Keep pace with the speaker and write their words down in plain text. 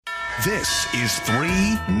This is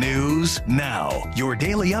 3 News Now, your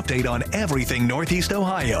daily update on everything Northeast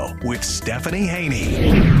Ohio with Stephanie Haney.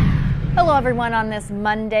 Hello everyone on this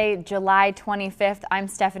Monday, July 25th. I'm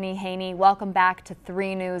Stephanie Haney. Welcome back to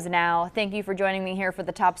 3 News Now. Thank you for joining me here for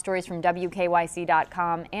the top stories from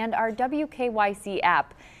WKYC.com and our WKYC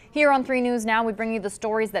app. Here on 3 News Now, we bring you the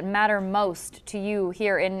stories that matter most to you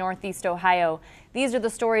here in Northeast Ohio. These are the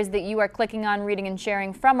stories that you are clicking on, reading, and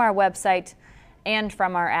sharing from our website and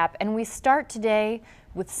from our app. And we start today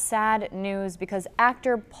with sad news because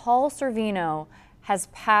actor Paul Sorvino has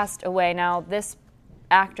passed away. Now, this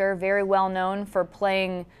actor, very well known for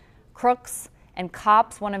playing crooks and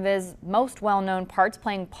cops, one of his most well-known parts,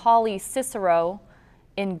 playing Paulie Cicero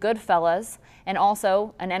in Goodfellas, and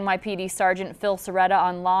also an NYPD Sergeant Phil Cerreta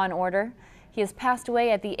on Law & Order. He has passed away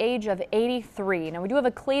at the age of 83. Now, we do have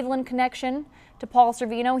a Cleveland connection to Paul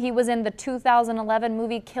Sorvino. He was in the 2011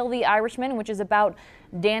 movie Kill the Irishman, which is about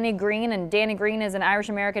Danny Green, and Danny Green is an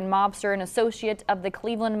Irish-American mobster, an associate of the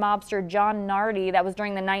Cleveland mobster John Nardi. That was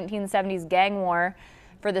during the 1970s gang war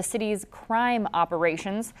for the city's crime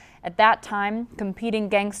operations. At that time, competing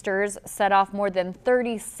gangsters set off more than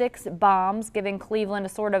 36 bombs, giving Cleveland a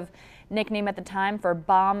sort of nickname at the time for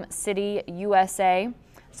Bomb City, USA.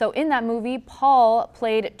 So in that movie, Paul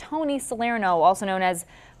played Tony Salerno, also known as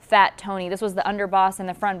Fat Tony. This was the underboss and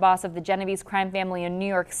the front boss of the Genovese crime family in New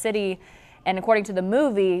York City. And according to the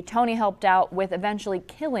movie, Tony helped out with eventually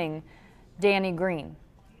killing Danny Green.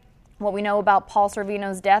 What we know about Paul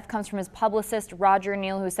Sorvino's death comes from his publicist, Roger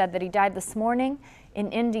Neal, who said that he died this morning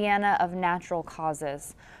in Indiana of natural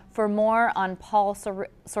causes. For more on Paul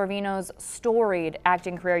Sorvino's storied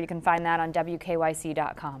acting career, you can find that on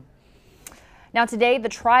WKYC.com. Now today, the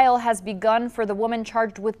trial has begun for the woman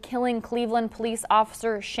charged with killing Cleveland police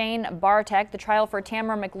officer Shane Bartek. The trial for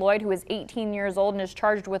Tamara McLeod, who is 18 years old and is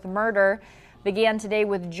charged with murder, began today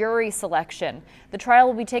with jury selection. The trial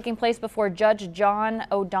will be taking place before Judge John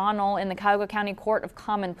O'Donnell in the Cuyahoga County Court of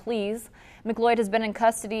Common Pleas. McLeod has been in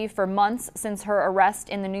custody for months since her arrest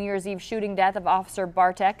in the New Year's Eve shooting death of Officer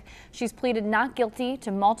Bartek. She's pleaded not guilty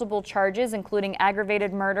to multiple charges, including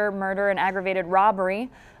aggravated murder, and aggravated robbery,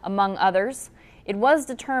 among others. It was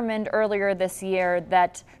determined earlier this year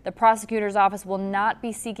that the prosecutor's office will not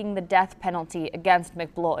be seeking the death penalty against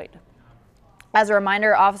McLeod. As a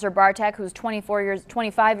reminder, Officer Bartek, who's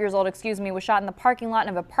 25 years old, was shot in the parking lot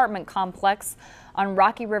of an apartment complex on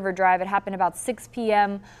Rocky River Drive. It happened about 6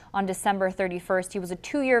 p.m. on December 31st. He was a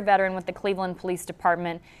 2-year veteran with the Cleveland Police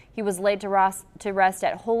Department. He was laid to rest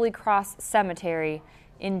at Holy Cross Cemetery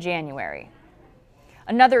in January.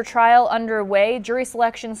 Another trial underway. Jury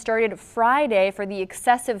selection started Friday for the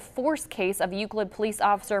excessive force case of Euclid police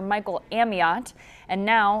officer Michael Amiot, and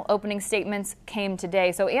now opening statements came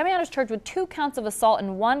today. So Amiot is charged with 2 counts of assault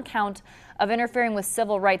and 1 count of interfering with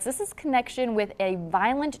civil rights. This is connection with a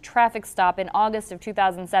violent traffic stop in August of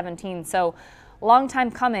 2017. So long time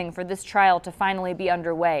coming for this trial to finally be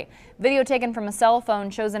underway. Video taken from a cell phone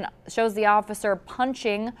shows the officer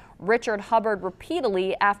punching Richard Hubbard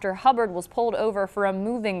repeatedly after Hubbard was pulled over for a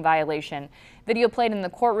moving violation. Video played in the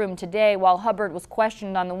courtroom today while Hubbard was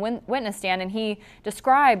questioned on the witness stand, and he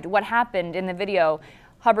described what happened in the video.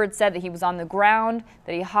 Hubbard said that he was on the ground,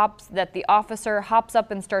 that the officer hops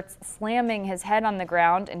up and starts slamming his head on the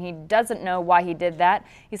ground, and he doesn't know why he did that.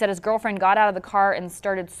 He said his girlfriend got out of the car and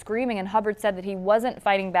started screaming, and Hubbard said that he wasn't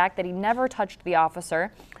fighting back, that he never touched the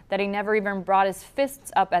officer, that he never even brought his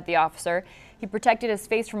fists up at the officer. He protected his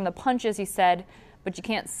face from the punches, he said, but you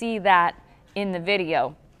can't see that in the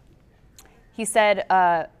video. He said,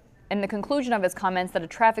 in the conclusion of his comments, that a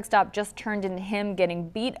traffic stop just turned into him getting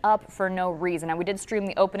beat up for no reason. Now, we did stream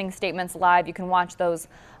the opening statements live. You can watch those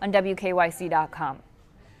on WKYC.com.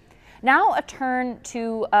 Now a turn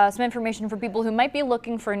to some information for people who might be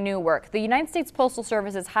looking for new work. The United States Postal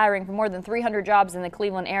Service is hiring for more than 300 jobs in the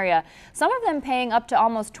Cleveland area, some of them paying up to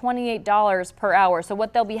almost $28 per hour. So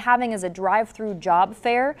what they'll be having is a drive-through job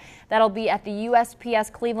fair. That'll be at the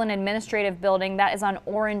USPS Cleveland Administrative Building. That is on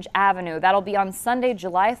Orange Avenue. That'll be on Sunday,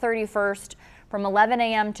 July 31st from 11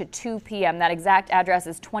 a.m. to 2 p.m. That exact address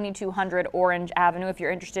is 2200 Orange Avenue if you're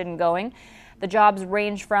interested in going. The jobs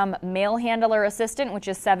range from mail handler assistant, which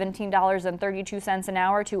is $17.32 an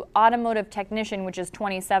hour, to automotive technician, which is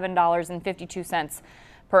 $27.52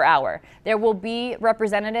 per hour. There will be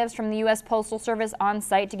representatives from the U.S. Postal Service on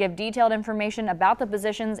site to give detailed information about the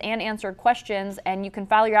positions and answer questions, and you can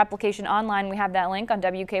file your application online. We have that link on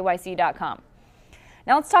WKYC.com.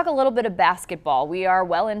 Now let's talk a little bit of basketball. We are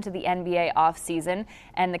well into the NBA offseason,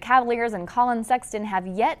 and the Cavaliers and Collin Sexton have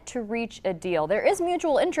yet to reach a deal. There is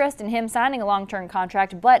mutual interest in him signing a long-term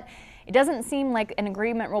contract, but it doesn't seem like an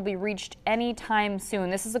agreement will be reached anytime soon.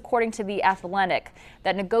 This is according to The Athletic,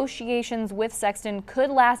 that negotiations with Sexton could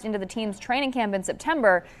last into the team's training camp in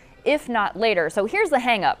September, if not later. So here's the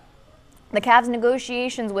hang-up. The Cavs'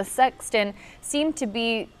 negotiations with Sexton seem to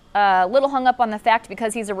be a little hung up on the fact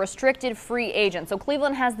because he's a restricted free agent. So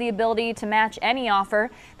Cleveland has the ability to match any offer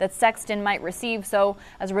that Sexton might receive. So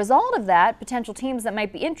as a result of that, potential teams that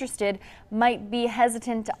might be interested might be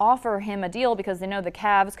hesitant to offer him a deal because they know the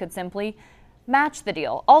Cavs could simply match the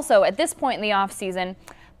deal. Also, at this point in the offseason,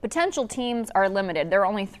 potential teams are limited. There are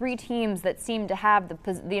only 3 teams that seem to have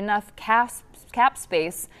the enough cap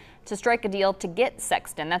space to strike a deal to get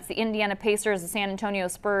Sexton. That's the Indiana Pacers, the San Antonio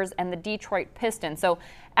Spurs, and the Detroit Pistons. So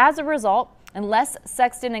as a result, unless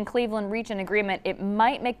Sexton and Cleveland reach an agreement, it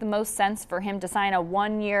might make the most sense for him to sign a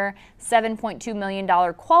 1-year, $7.2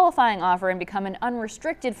 million qualifying offer and become an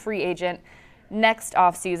unrestricted free agent next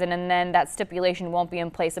offseason, and then that stipulation won't be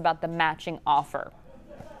in place about the matching offer.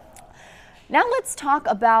 Now let's talk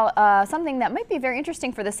about something that might be very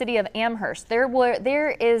interesting for the city of Amherst.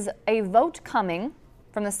 There is a vote coming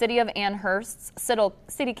from the city of Amherst's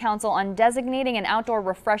City Council on designating an outdoor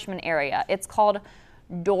refreshment area. It's called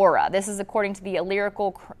Dora. This is according to the Elyria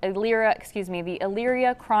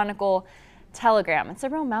Chronicle Telegram. It's a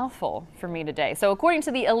real mouthful for me today. So according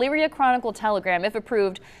to the Elyria Chronicle Telegram, if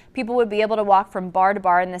approved, people would be able to walk from bar to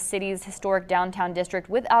bar in the city's historic downtown district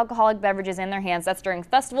with alcoholic beverages in their hands. That's during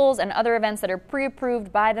festivals and other events that are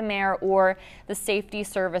pre-approved by the mayor or the safety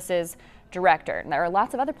services director. And there are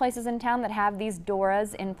lots of other places in town that have these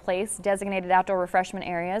DORAs in place, designated outdoor refreshment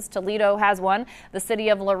areas. Toledo has one, the city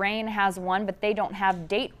of Lorain has one, but they don't have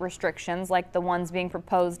date restrictions like the ones being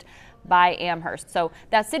proposed by Amherst. So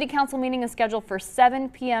that city council meeting is scheduled for 7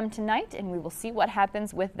 p.m. tonight, and we will see what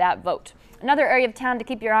happens with that vote. Another area of town to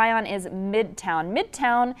keep your eye on is Midtown.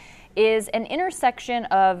 Midtown is an intersection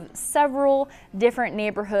of several different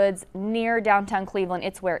neighborhoods near downtown Cleveland.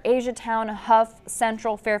 It's where Asiatown, Huff,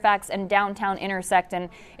 Central, Fairfax, and downtown intersect, and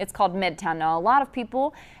it's called Midtown. Now, a lot of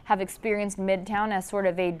people have experienced Midtown as sort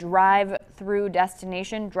of a drive-through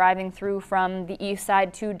destination, driving through from the east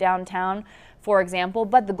side to downtown, for example,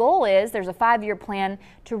 but the goal is there's a 5-year plan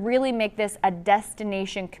to really make this a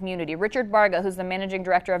destination community. Richard Barga, who's the managing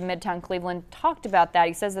director of Midtown Cleveland, talked about that.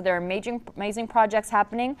 He says that there are amazing projects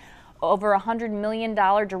happening, over $100 million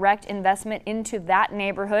direct investment into that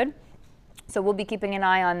neighborhood. So we'll be keeping an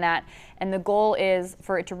eye on that. And the goal is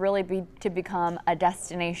for it to really become a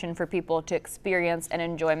destination for people to experience and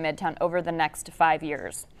enjoy Midtown over the next 5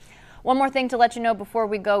 years. One more thing to let you know before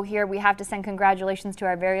we go here, we have to send congratulations to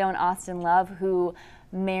our very own Austin Love, who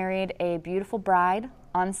married a beautiful bride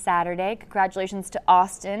on Saturday. Congratulations to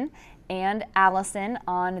Austin and Allison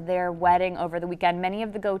on their wedding over the weekend. Many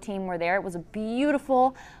of the Go team were there. It was a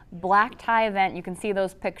beautiful black tie event. You can see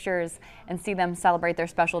those pictures and see them celebrate their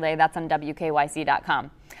special day. That's on WKYC.com.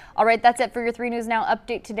 All right, that's it for your 3 News Now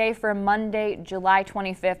update today for Monday, July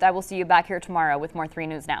 25th. I will see you back here tomorrow with more 3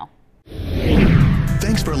 News Now.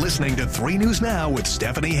 Thanks for listening to 3 News Now with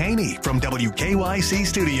Stephanie Haney from WKYC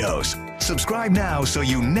Studios. Subscribe now so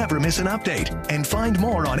you never miss an update, and find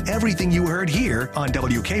more on everything you heard here on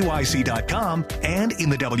WKYC.com and in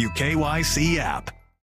the WKYC app.